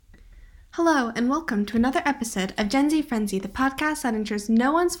Hello, and welcome to another episode of Gen Z Frenzy, the podcast that ensures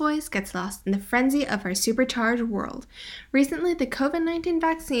no one's voice gets lost in the frenzy of our supercharged world. Recently, the COVID-19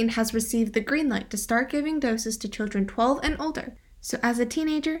 vaccine has received the green light to start giving doses to children 12 and older. So as a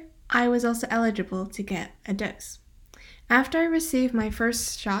teenager, I was also eligible to get a dose. After I received my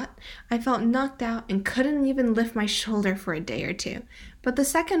first shot, I felt knocked out and couldn't even lift my shoulder for a day or two. But the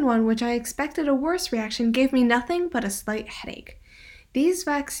second one, which I expected a worse reaction, gave me nothing but a slight headache. These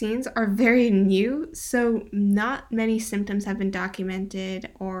vaccines are very new, so not many symptoms have been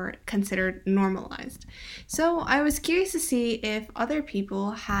documented or considered normalized. So I was curious to see if other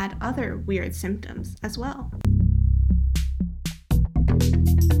people had other weird symptoms as well.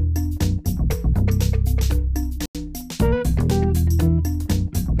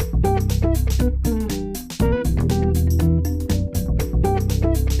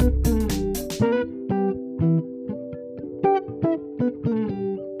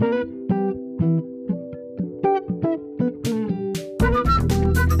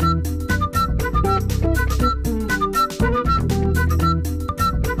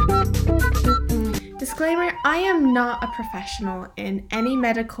 Disclaimer, I am not a professional in any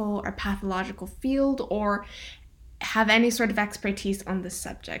medical or pathological field or have any sort of expertise on this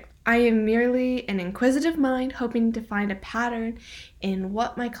subject. I am merely an inquisitive mind hoping to find a pattern in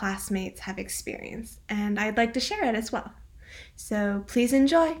what my classmates have experienced, and I'd like to share it as well. So please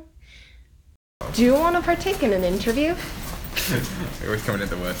enjoy. Do you want to partake in an interview? I always coming at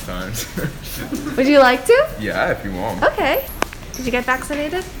the worst times. Would you like to? Yeah, if you want. Okay. Did you get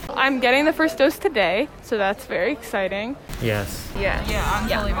vaccinated? I'm getting the first dose today, so that's very exciting. Yes. Yeah, I'm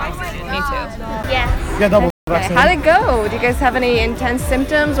fully vaccinated. Me too. Yeah, double Okay. How'd it go? Do you guys have any intense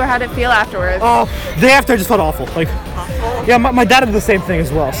symptoms, or how'd it feel afterwards? The day after I just felt awful. Yeah, my dad did the same thing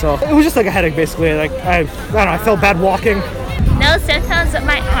as well. So it was just like a headache, basically. I don't know. I felt bad walking. No symptoms, but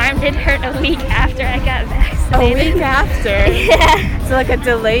my arm did hurt a week after I got vaccinated. A week after? Yeah. So like a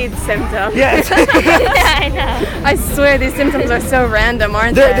delayed symptom. Yeah. Yeah, I know. I swear these symptoms are so random,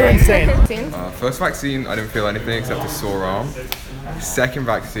 aren't They're insane. First vaccine, I didn't feel anything except a sore arm. Second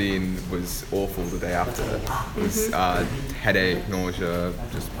vaccine was awful the day after. It was headache, nausea,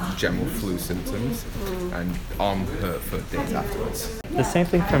 just general flu symptoms, and arm hurt for days afterwards. The same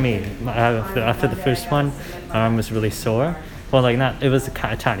thing for me. After the first one, my arm was really sore. Well, it was a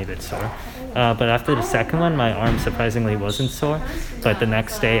tiny bit sore. But after the second one, my arm surprisingly wasn't sore. But the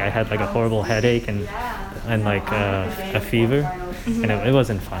next day, I had like a horrible headache and like a fever, and it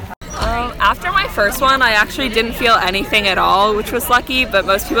wasn't fun. After my first one, I actually didn't feel anything at all, which was lucky, but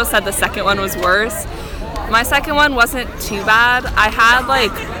most people said the second one was worse. My second one wasn't too bad. I had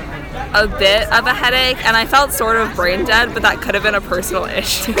like a bit of a headache, and I felt sort of brain dead, but that could have been a personal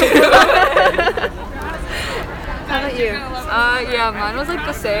issue. How about you? Yeah, mine was like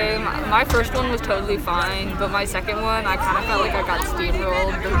the same. My first one was totally fine, but my second one, I kind of felt like I got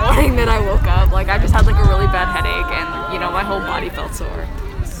steamrolled the morning that I woke up. Like I just had like a really bad headache, and my whole body felt sore.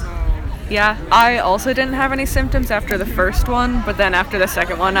 Yeah, I also didn't have any symptoms after the first one, but then after the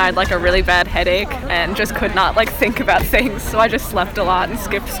second one, I had like a really bad headache and just could not like think about things, so I just slept a lot and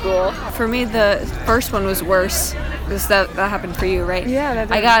skipped school. For me, the first one was worse. Because that happened for you, right? Yeah, that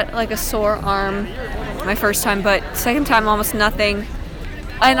did. I got like a sore arm my first time, but second time almost nothing.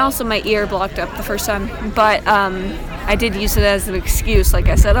 And also my ear blocked up the first time, but I did use it as an excuse. Like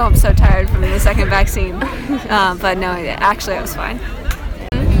I said, I'm so tired from the second vaccine. But no, actually I was fine.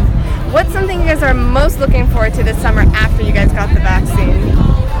 What's something you guys are most looking forward to this summer after you guys got the vaccine?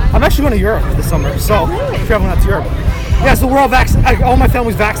 I'm actually going to Europe this summer, so traveling out to Europe. Yeah, so we're all vaccinated. All my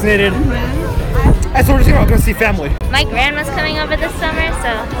family's vaccinated, and so we're just going to see family. My grandma's coming over this summer,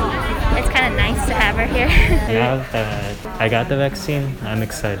 so it's kind of nice to have her here. Now that I got the vaccine, I'm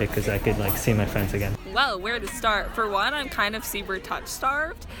excited because I could see my friends again. Well, where to start? For one, I'm kind of super touch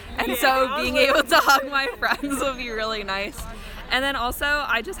starved, and so being able to hug my friends will be really nice. And then also,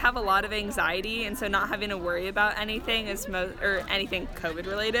 I just have a lot of anxiety, and so not having to worry about anything or anything COVID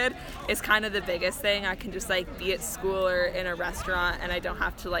related is kind of the biggest thing. I can just be at school or in a restaurant, and I don't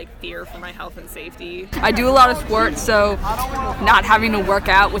have to fear for my health and safety. I do a lot of sports, so not having to work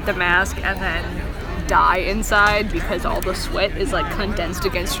out with the mask and then die inside because all the sweat is condensed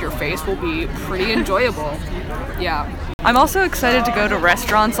against your face will be pretty enjoyable. Yeah. I'm also excited to go to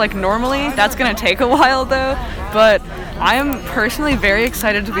restaurants normally. That's gonna take a while though, but I am personally very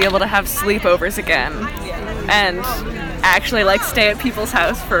excited to be able to have sleepovers again and actually stay at people's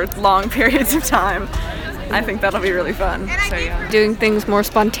house for long periods of time. I think that'll be really fun. So yeah. Doing things more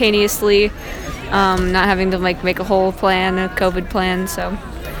spontaneously, not having to make a whole plan, a COVID plan, so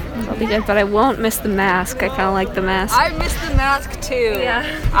I'll be good, but I won't miss the mask. I kind of like the mask. I miss the mask too.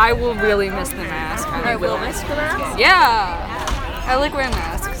 Yeah. I will really miss the mask. I will miss the mask? Yeah. I like wearing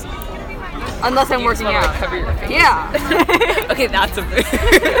masks. Unless I'm working out. Cover your face. Yeah. Okay, that's a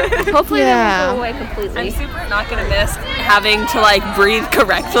Hopefully Yeah. they won't go away completely. I'm super not gonna miss having to like breathe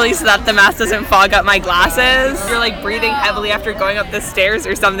correctly so that the mask doesn't fog up my glasses. You're like breathing heavily after going up the stairs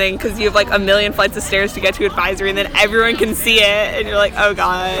or something because you have like a million flights of stairs to get to advisory and then everyone can see it and you're like, oh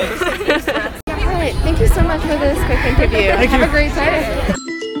god. All right, thank you so much for this quick interview. Have a great day.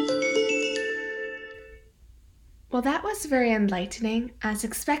 Well, that was very enlightening. As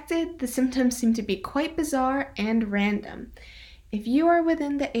expected, the symptoms seem to be quite bizarre and random. If you are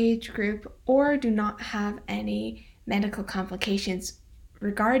within the age group or do not have any medical complications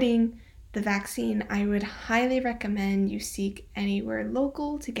regarding the vaccine, I would highly recommend you seek anywhere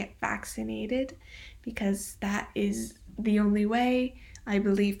local to get vaccinated because that is the only way, I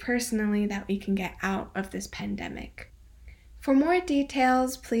believe personally, that we can get out of this pandemic. For more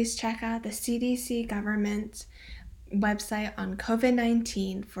details, please check out the CDC government website on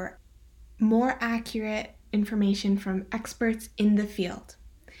COVID-19 for more accurate information from experts in the field.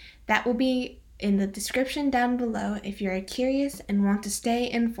 That will be in the description down below if you're curious and want to stay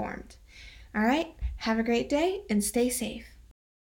informed. All right, have a great day and stay safe.